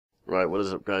Right, what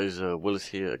is up guys, WiLLiS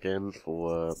here again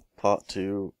for part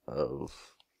 2 of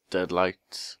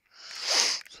Deadlight.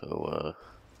 So,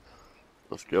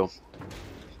 let's go.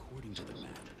 According to the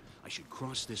map, I should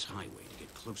cross this highway to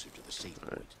get closer to the safe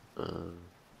point.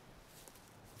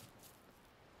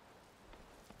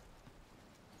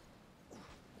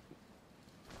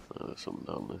 There's something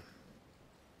down there.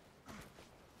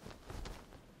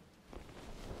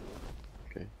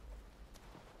 Okay.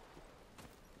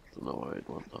 Don't know why I'd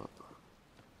want that.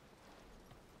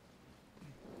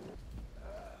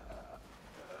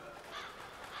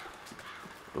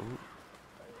 Oh.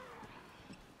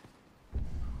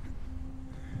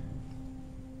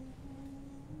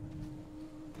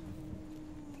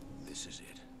 This is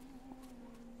it.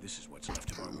 This is what's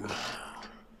left of our world now.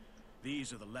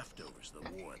 These are the leftovers of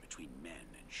the war between men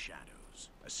and shadows.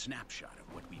 A snapshot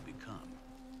of what we've become.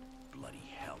 Bloody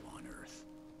hell on Earth.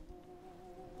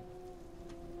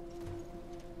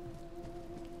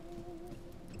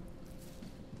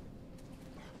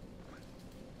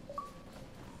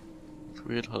 It's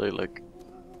weird how they like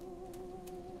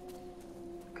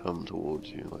come towards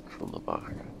you like from the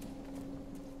back.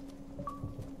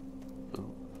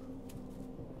 Oh.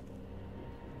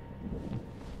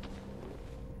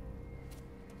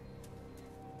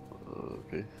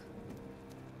 Okay.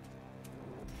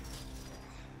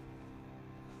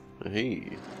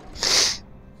 Hey.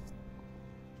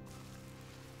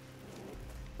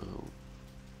 Oh.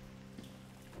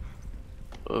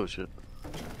 Oh shit.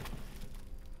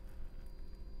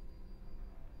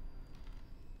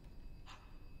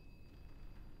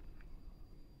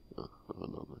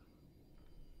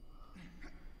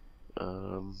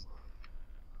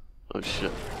 Oh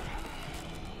shit.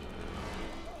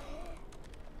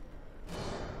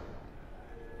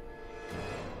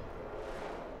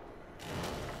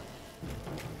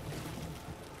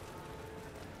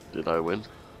 Did I win?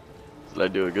 Did I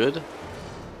do it good?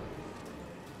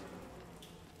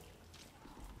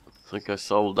 I think I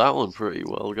solved that one pretty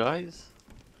well, guys.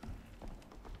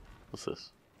 What's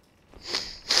this?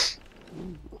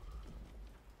 Ooh.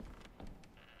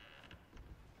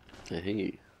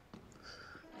 Hey.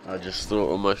 I just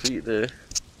thought on my feet there.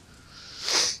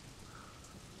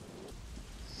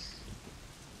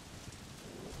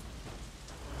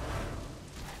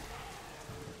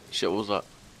 Shit, what was that?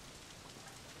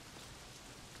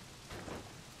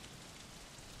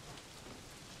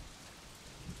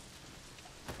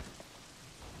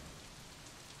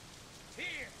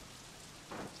 Here.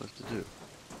 What's that to do?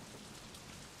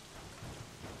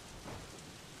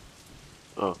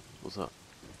 Oh, what's that?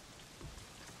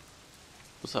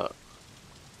 What's that?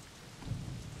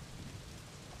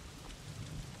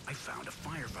 I found a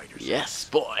firefighter's Yes,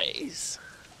 boys!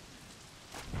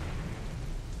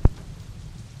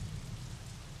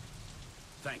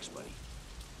 Thanks, buddy.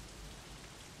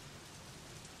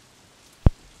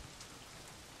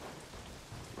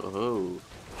 Oh.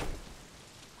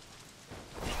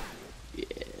 Yeah.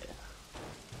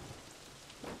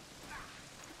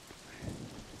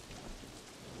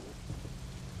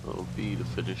 That'll be the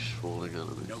finish falling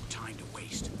enemies. No time to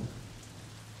waste.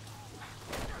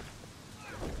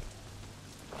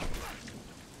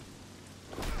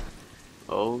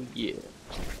 Oh yeah.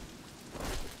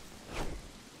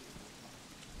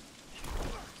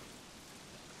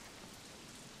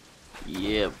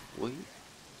 Yeah, boy.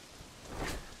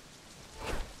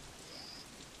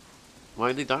 Why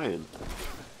are they dying?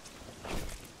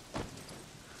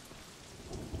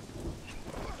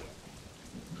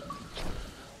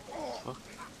 Fuck.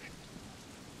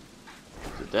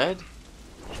 Is it dead?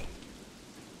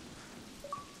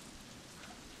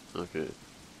 Okay.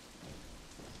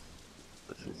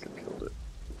 I think I killed it.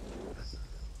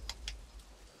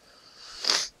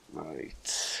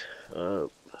 Right.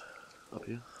 Up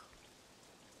here.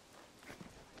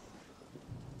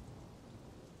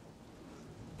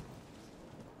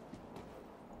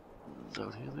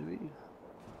 Down here, maybe?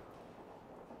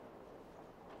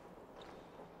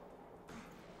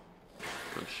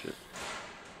 Oh shit.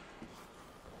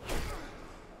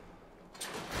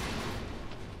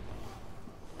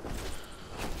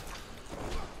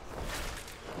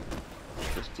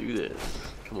 Let's do this.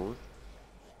 Come on.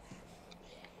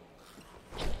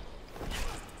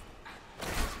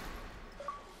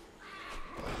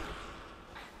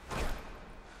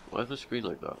 Why is the screen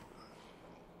like that?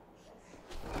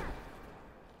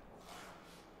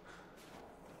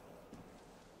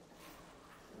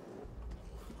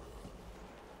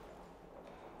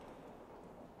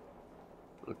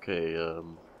 Okay,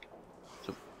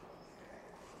 so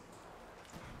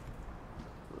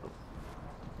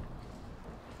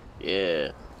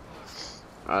yeah,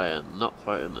 I am not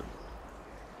fighting them.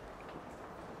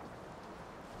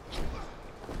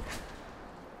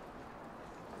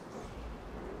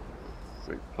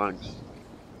 Thanks.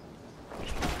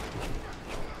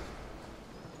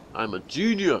 I'm a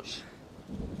genius.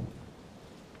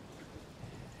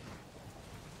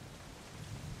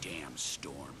 Damn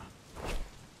storm.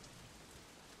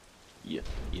 Yeah,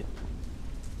 yeah.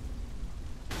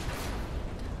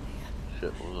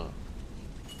 Shit, what was that?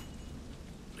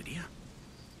 Lydia?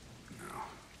 No,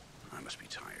 I must be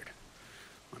tired.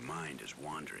 My mind is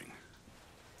wandering.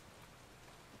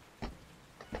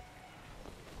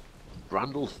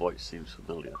 Randall's voice seems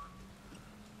familiar.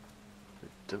 I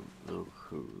don't know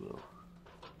who though.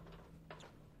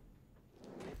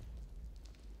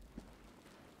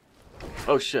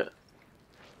 Oh shit.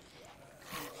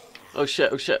 Oh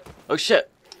shit, oh shit, oh shit!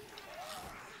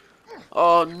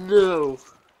 Oh no!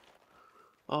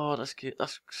 Oh, that's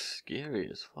scary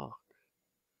as fuck.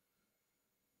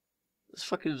 There's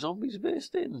fucking zombies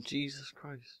based in, Jesus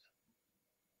Christ.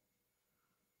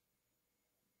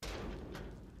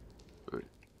 Right.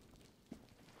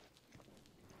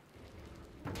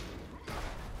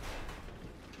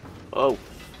 Oh,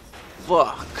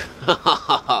 fuck!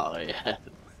 Yeah.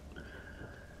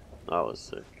 That was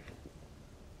sick.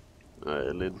 Alright,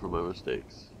 I learned from my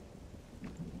mistakes.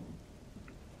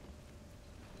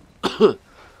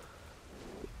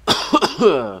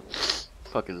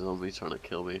 Fucking zombie trying to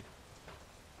kill me.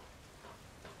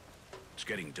 It's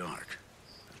getting dark.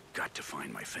 I've got to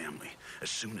find my family as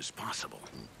soon as possible.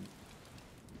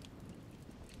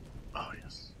 Oh,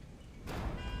 yes.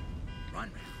 Run,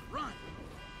 run!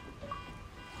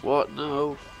 What?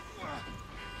 No.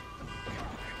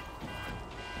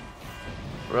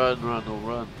 Run, Randall,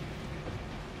 run.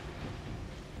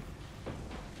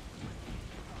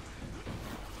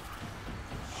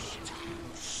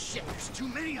 Shit, there's too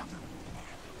many of them.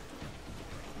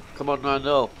 Come on,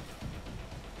 Randall.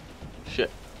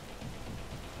 Shit.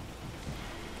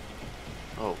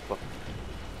 Oh, fuck.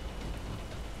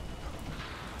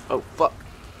 Oh, fuck.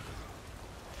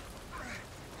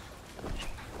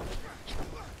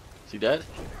 Is he dead?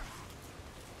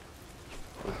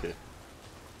 Okay.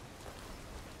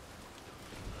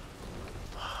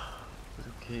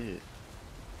 Okay.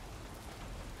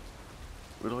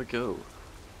 Where do I go?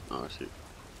 Oh, I see.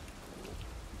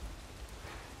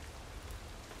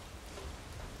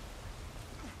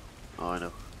 Oh, I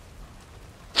know.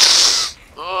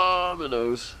 Oh, my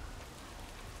nose.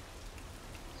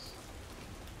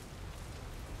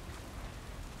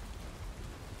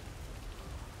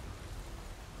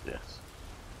 Yes.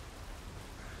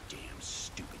 Damn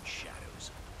stupid shadows.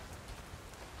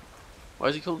 Why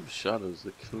is he calling them shadows?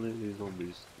 They're clearly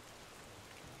zombies.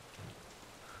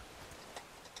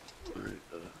 Right,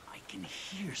 I can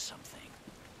hear something.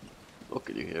 what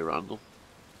can you hear, Randall?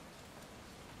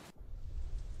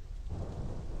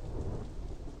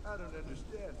 I don't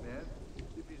understand, man.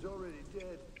 If he's already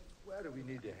dead, why do we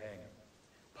need to hang him?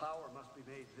 Power must be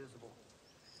made visible.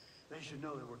 They should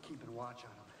know that we're keeping watch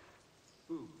on them.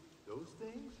 Who? Those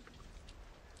things?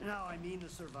 No, I mean the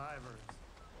survivors.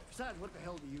 Besides, what the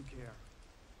hell do you care?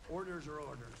 Orders are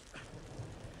orders.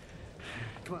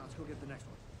 Come on, let's go get the next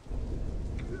one.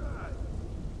 God!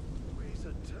 Waste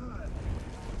of time.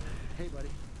 Hey, buddy.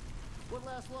 What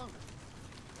lasts longer?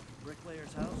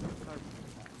 Bricklayer's house or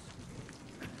carpenter's house?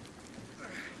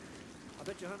 I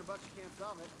bet you $100 you can't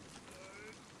solve it.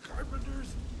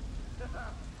 Carpenters?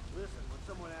 Listen, when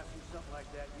someone asks you something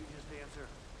like that, you just answer,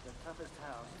 the toughest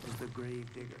house is the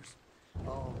grave diggers.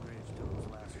 All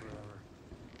gravestones last forever.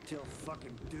 Till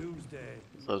fucking doomsday.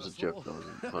 That was a joke, that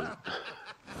wasn't funny.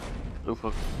 Oh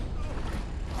fuck.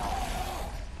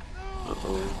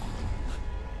 Uh-oh.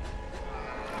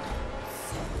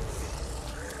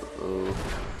 Uh-oh.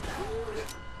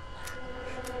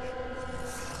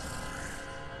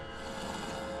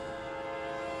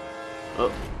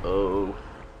 Uh-oh.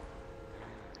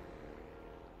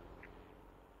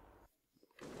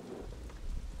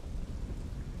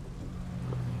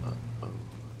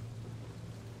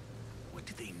 What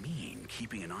do they mean,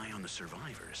 keeping an eye on the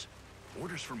survivors?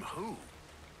 Orders from who?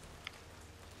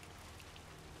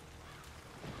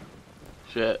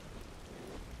 Shit.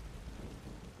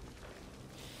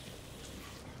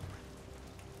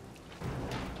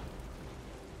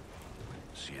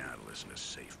 Seattle isn't a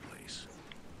safe place.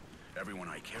 Everyone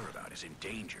I care about is in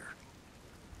danger.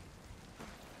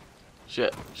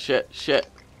 Shit, shit, shit.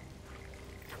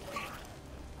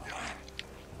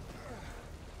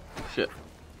 Shit.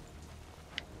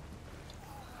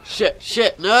 Shit,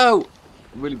 shit, no!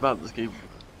 I'm really bad at this game.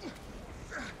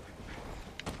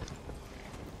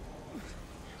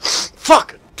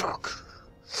 Fuck! Duck!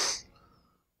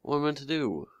 What am I meant to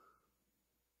do?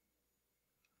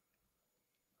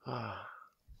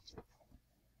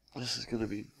 This is going to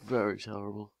be very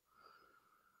terrible.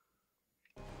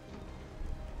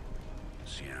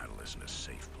 Seattle isn't a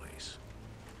safe place.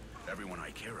 Everyone I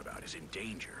care about is in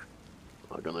danger.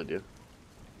 I got an idea.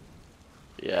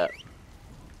 Yeah.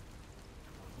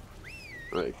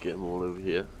 Right, get them all over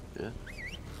here. Yeah.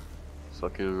 So I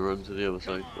can run to the other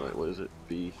side. Right, what is it?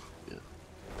 B. Yeah.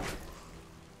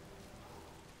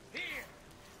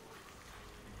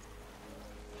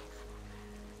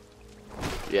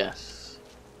 Yes.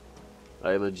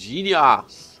 I am a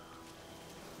genius.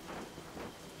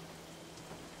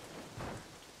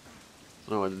 I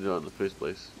don't know why I didn't do that in the first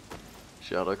place.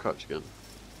 Shit, how do I crouch again?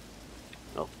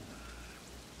 No.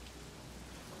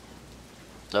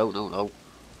 No, no, no.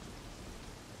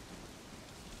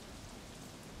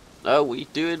 No, what are you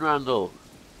doing, Randall?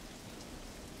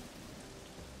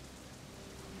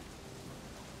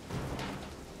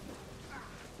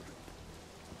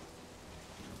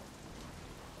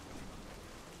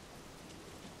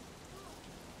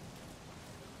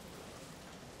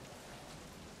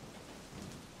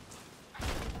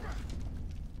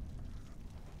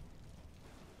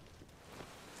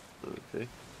 Okay.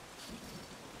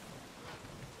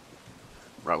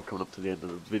 Right, we're coming up to the end of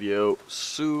the video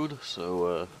soon,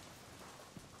 so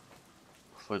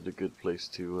find a good place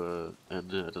to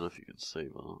end it. I don't know if you can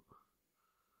save or not.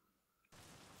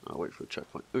 I'll wait for a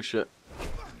checkpoint. Oh shit.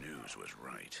 The news was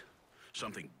right.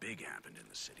 Something big happened in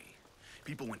the city.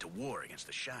 People went to war against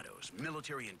the Shadows,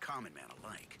 military and common man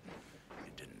alike.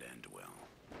 It didn't end well.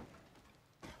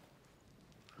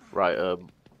 Right,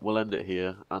 we'll end it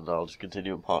here, and I'll just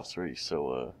continue in part 3,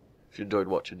 so if you enjoyed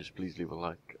watching, just please leave a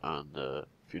like, and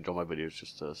if you enjoy my videos,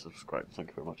 just subscribe. Thank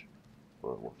you very much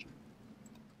for watching.